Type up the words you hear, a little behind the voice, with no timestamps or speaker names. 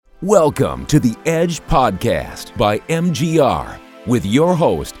Welcome to the Edge Podcast by MGR with your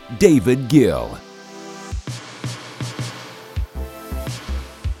host, David Gill.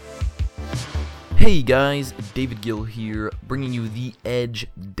 Hey guys, David Gill here, bringing you the Edge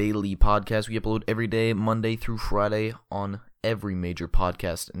Daily Podcast. We upload every day, Monday through Friday, on every major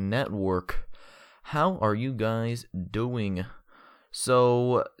podcast network. How are you guys doing?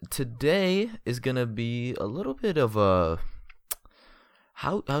 So, today is going to be a little bit of a...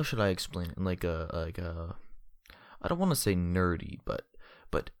 How should I explain it? I don't want to say nerdy,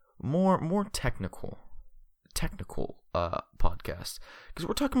 but more technical podcast, because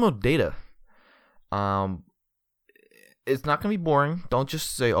we're talking about data. It's not gonna be boring. Don't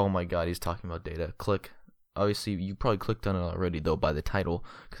just say, "Oh my God, he's talking about data." Click. Obviously, you probably clicked on it already though by the title,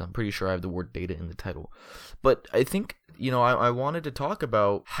 because I'm pretty sure I have the word data in the title. But I think I wanted to talk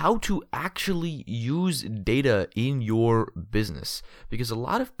about how to actually use data in your business, because a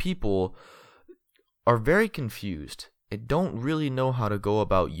lot of people are very confused and don't really know how to go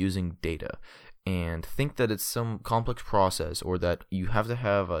about using data, and think that it's some complex process, or that you have to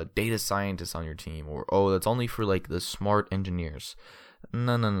have a data scientist on your team, or that's only for like the smart engineers.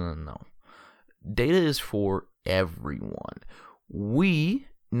 No. Data is for everyone. We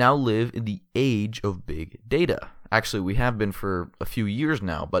now live in the age of big data. Actually, we have been for a few years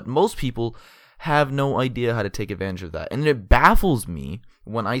now, but most people have no idea how to take advantage of that. And it baffles me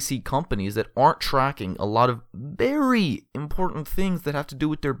when I see companies that aren't tracking a lot of very important things that have to do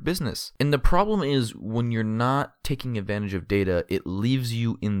with their business. And the problem is, when you're not taking advantage of data, it leaves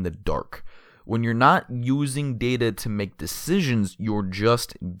you in the dark. When you're not using data to make decisions, you're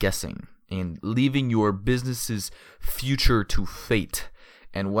just guessing and leaving your business's future to fate.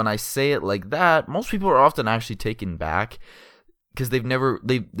 And when I say it like that, most people are often actually taken back, because they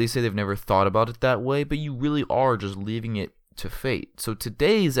say they've never thought about it that way, but you really are just leaving it to fate. So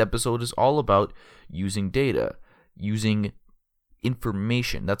today's episode is all about using data, using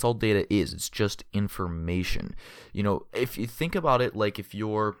information. That's all data is. It's just information. If you think about it, like if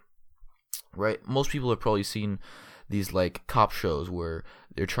you're, right, most people have probably seen these like cop shows where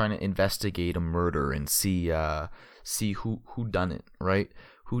they're trying to investigate a murder and see who done it, right?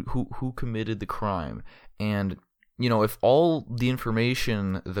 Who committed the crime. And if all the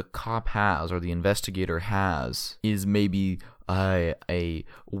information the cop has or the investigator has is maybe a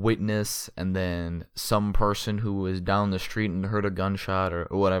witness, and then some person who was down the street and heard a gunshot or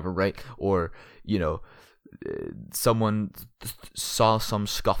whatever, right? Or, someone saw some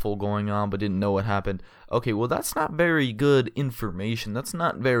scuffle going on but didn't know what happened. Okay, well, that's not very good information. That's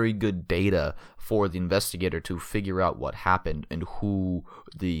not very good data for the investigator to figure out what happened and who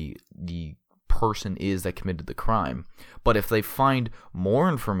the person is that committed the crime. But if they find more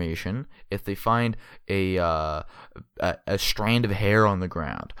information, if they find a strand of hair on the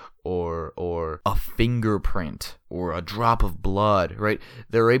ground, or a fingerprint, or a drop of blood, right,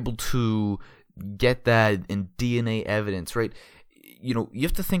 they're able to get that in DNA evidence, right? You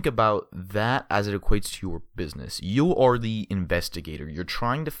have to think about that as it equates to your business. You are the investigator. You're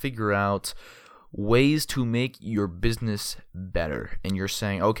trying to figure out ways to make your business better. And you're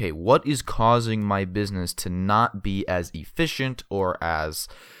saying, okay, what is causing my business to not be as efficient, or as,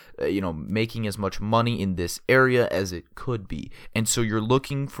 making as much money in this area as it could be? And so you're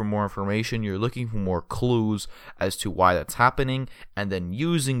looking for more information. You're looking for more clues as to why that's happening, and then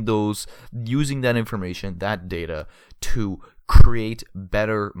using that information, that data, to create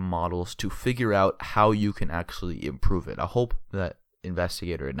better models to figure out how you can actually improve it. I hope that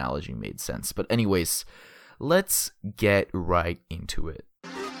investigator analogy made sense. But anyways, let's get right into it.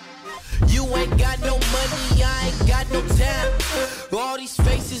 You ain't got no money, I ain't got no time. All these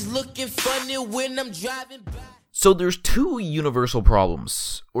faces looking funny when I'm driving by. So there's two universal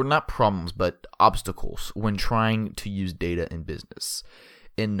problems, or not problems, but obstacles when trying to use data in business.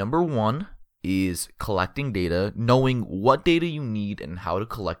 And number one is collecting data, knowing what data you need and how to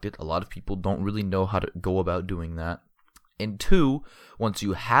collect it. A lot of people don't really know how to go about doing that. And two, once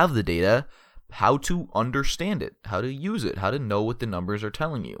you have the data, how to understand it, how to use it, how to know what the numbers are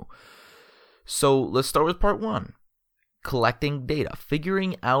telling you. So let's start with part one, collecting data,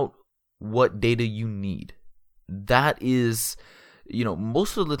 figuring out what data you need. That is,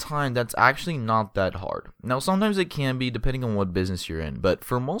 most of the time, that's actually not that hard. Now, sometimes it can be, depending on what business you're in. But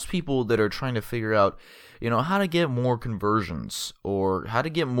for most people that are trying to figure out, how to get more conversions, or how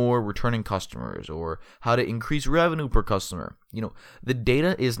to get more returning customers, or how to increase revenue per customer, the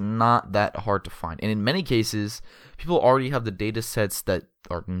data is not that hard to find. And in many cases, people already have the data sets that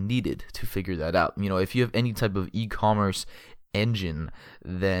are needed to figure that out. If you have any type of e-commerce engine,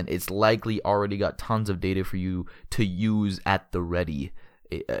 then it's likely already got tons of data for you to use at the ready.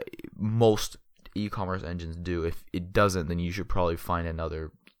 most e-commerce engines do. If it doesn't, then you should probably find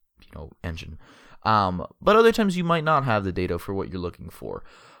another, engine. But other times you might not have the data for what you're looking for.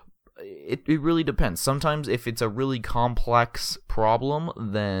 It really depends. Sometimes if it's a really complex problem,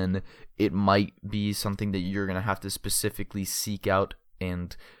 then it might be something that you're going to have to specifically seek out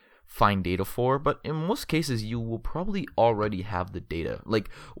and find data for. But in most cases, you will probably already have the data. Like,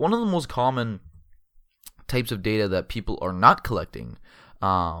 one of the most common types of data that people are not collecting,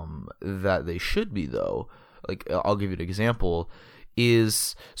 that they should be though, like I'll give you an example,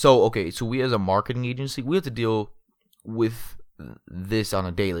 is, so we as a marketing agency, we have to deal with this on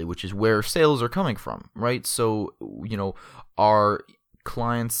a daily, which is where sales are coming from, right? So, our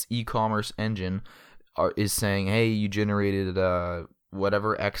client's e-commerce engine is saying, hey, you generated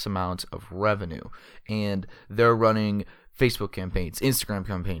whatever X amount of revenue, and they're running Facebook campaigns, Instagram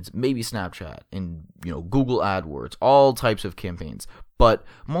campaigns, maybe Snapchat, and Google AdWords, all types of campaigns. But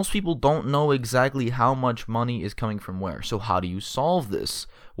most people don't know exactly how much money is coming from where. So how do you solve this?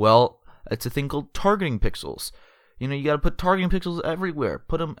 Well, it's a thing called targeting pixels. You got to put targeting pixels everywhere.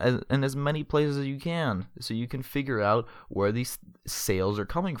 Put them in as many places as you can, so you can figure out where these sales are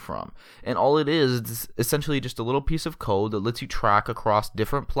coming from. And all it is essentially just a little piece of code that lets you track across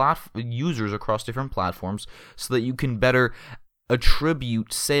different users across different platforms, so that you can better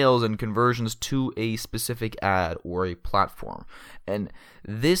attribute sales and conversions to a specific ad or a platform. And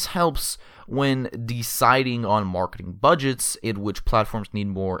this helps when deciding on marketing budgets, in which platforms need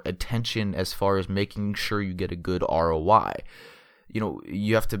more attention as far as making sure you get a good ROI.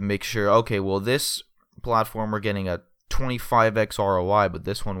 You have to make sure, okay, well, this platform we're getting a 25x ROI, but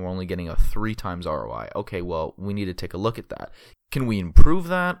this one we're only getting a 3 times ROI. Okay, well, we need to take a look at that. Can we improve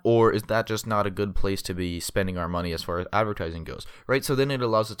that, or is that just not a good place to be spending our money as far as advertising goes, right? So then it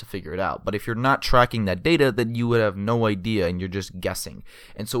allows us to figure it out. But if you're not tracking that data, then you would have no idea, and you're just guessing.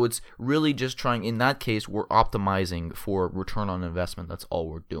 And so it's really just trying, in that case, we're optimizing for return on investment. That's all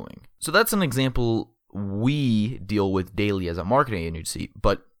we're doing. So that's an example we deal with daily as a marketing agency,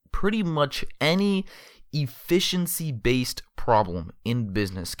 but pretty much any efficiency-based problem in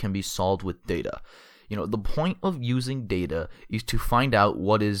business can be solved with data. The point of using data is to find out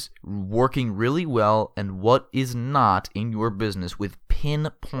what is working really well and what is not in your business with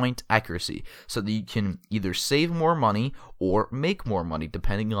pinpoint accuracy, so that you can either save more money or make more money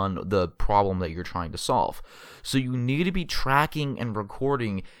depending on the problem that you're trying to solve. So you need to be tracking and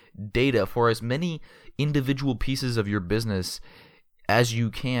recording data for as many individual pieces of your business as you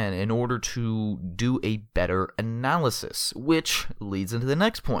can in order to do a better analysis, which leads into the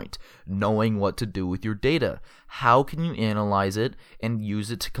next point, knowing what to do with your data. How can you analyze it and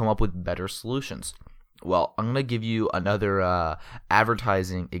use it to come up with better solutions? Well, I'm going to give you another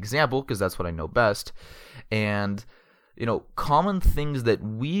advertising example, because that's what I know best. And, common things that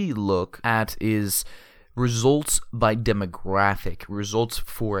we look at is results by demographic, results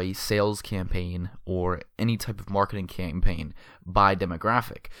for a sales campaign or any type of marketing campaign by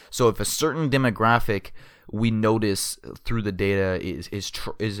demographic. So if a certain demographic we notice through the data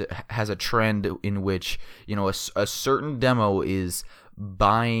has a trend in which a certain demo is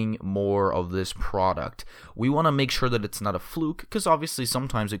buying more of this product, we want to make sure that it's not a fluke, because obviously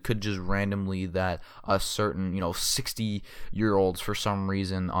sometimes it could just randomly that a certain 60-year-olds for some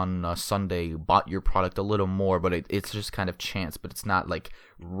reason on a Sunday bought your product a little more, but it's just kind of chance, but it's not like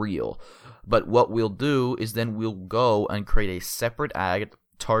real. But what we'll do is then we'll go and create a separate ad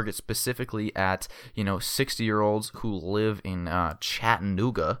target specifically at 60-year-olds who live in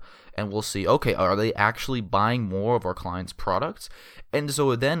Chattanooga, and we'll see, okay, are they actually buying more of our clients' products? And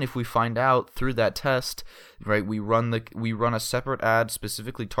so then if we find out through that test, right, we run a separate ad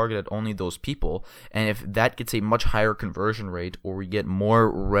specifically targeted at only those people, and if that gets a much higher conversion rate, or we get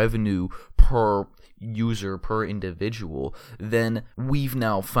more revenue per user, per individual, then we've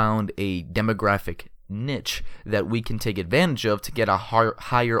now found a demographic niche that we can take advantage of to get a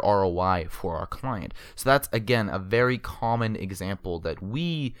higher ROI for our client. So that's, again, a very common example that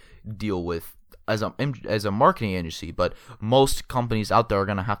we deal with as a marketing agency, but most companies out there are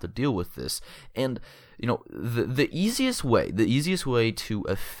going to have to deal with this. And the easiest way to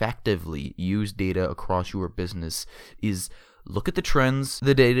effectively use data across your business is look at the trends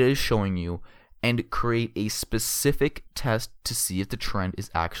the data is showing you and create a specific test to see if the trend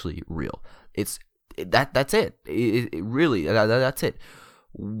is actually real. That's it. That's it.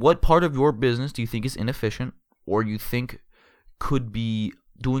 What part of your business do you think is inefficient, or you think could be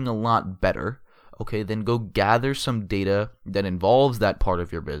doing a lot better? Okay, then go gather some data that involves that part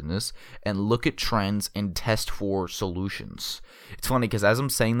of your business and look at trends and test for solutions. It's funny because as I'm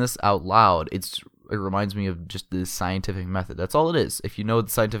saying this out loud, it's it reminds me of just the scientific method. That's all it is. If you know what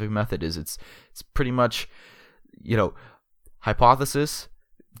the scientific method is, it's pretty much, hypothesis,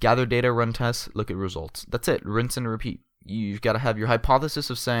 gather data, run tests, look at results. That's it. Rinse and repeat. You've got to have your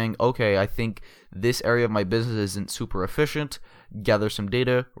hypothesis of saying, okay, I think this area of my business isn't super efficient. Gather some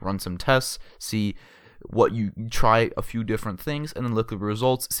data, run some tests, see what you try a few different things, and then look at the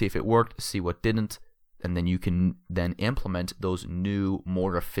results, see if it worked, see what didn't, and then you can then implement those new,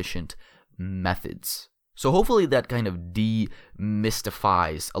 more efficient methods. So hopefully that kind of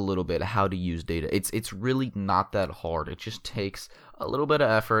demystifies a little bit how to use data. It's really not that hard. It just takes a little bit of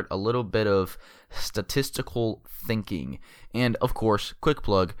effort, a little bit of statistical thinking. And of course, quick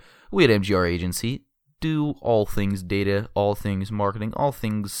plug, we at MGR Agency do all things data, all things marketing, all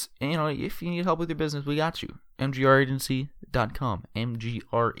things, if you need help with your business, we got you. MGRagency.com,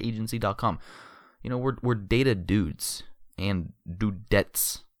 MGRagency.com. We're data dudes and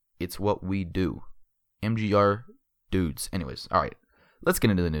dudettes. It's what we do. MGR dudes. Anyways, all right, let's get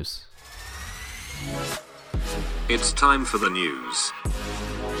into the news. It's time for the news.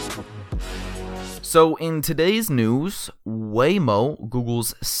 So in today's news, Waymo,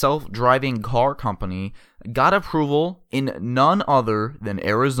 Google's self-driving car company, got approval in none other than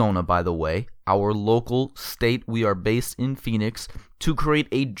Arizona, by the way, our local state. We are based in Phoenix, to create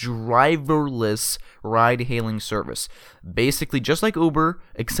a driverless ride-hailing service. Basically just like Uber,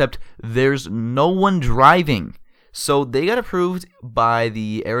 except there's no one driving. So they got approved by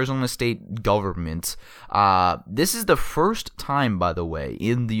the Arizona state government. This is the first time, by the way,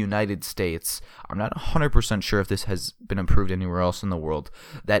 in the United States, I'm not 100% sure if this has been approved anywhere else in the world,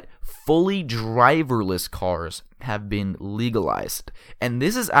 that fully driverless cars have been legalized. And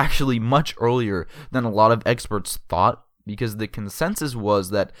this is actually much earlier than a lot of experts thought, because the consensus was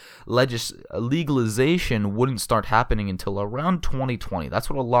that legalization wouldn't start happening until around 2020. That's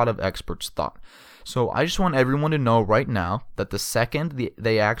what a lot of experts thought. So I just want everyone to know right now that the second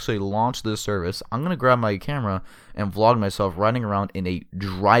they actually launch this service, I'm going to grab my camera and vlog myself riding around in a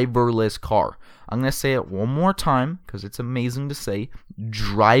driverless car. I'm going to say it one more time because it's amazing to say,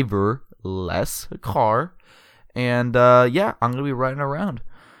 driverless car. And I'm going to be riding around.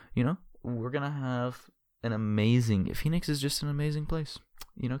 We're going to have an amazing... Phoenix is just an amazing place.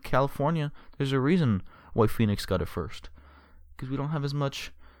 California, there's a reason why Phoenix got it first. Because we don't have as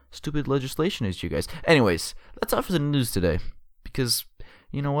much stupid legislation as you guys. Anyways, that's all for the news today. Because,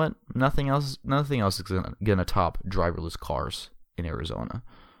 you know what? Nothing else is gonna top driverless cars in Arizona.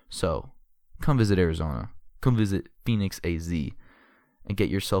 So, come visit Arizona. Come visit Phoenix AZ. And get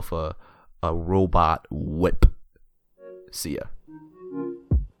yourself a robot whip. See ya.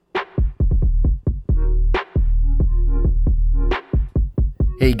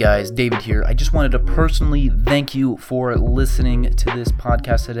 Hey guys, David here. I just wanted to personally thank you for listening to this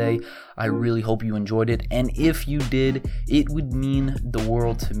podcast today. I really hope you enjoyed it. And if you did, it would mean the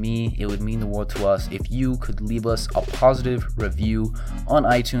world to me. It would mean the world to us if you could leave us a positive review on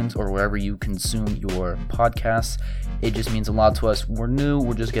iTunes or wherever you consume your podcasts. It just means a lot to us. We're new.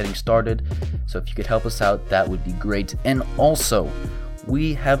 We're just getting started. So if you could help us out, that would be great. And also,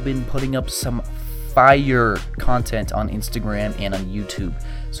 we have been putting up some fire content on Instagram and on YouTube.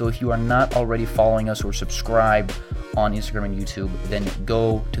 So if you are not already following us or subscribed on Instagram and YouTube, then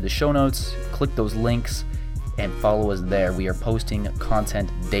go to the show notes, click those links, and follow us there. We are posting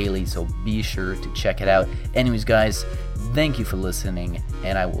content daily, so be sure to check it out. Anyways, guys, thank you for listening,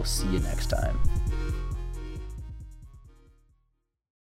 and I will see you next time.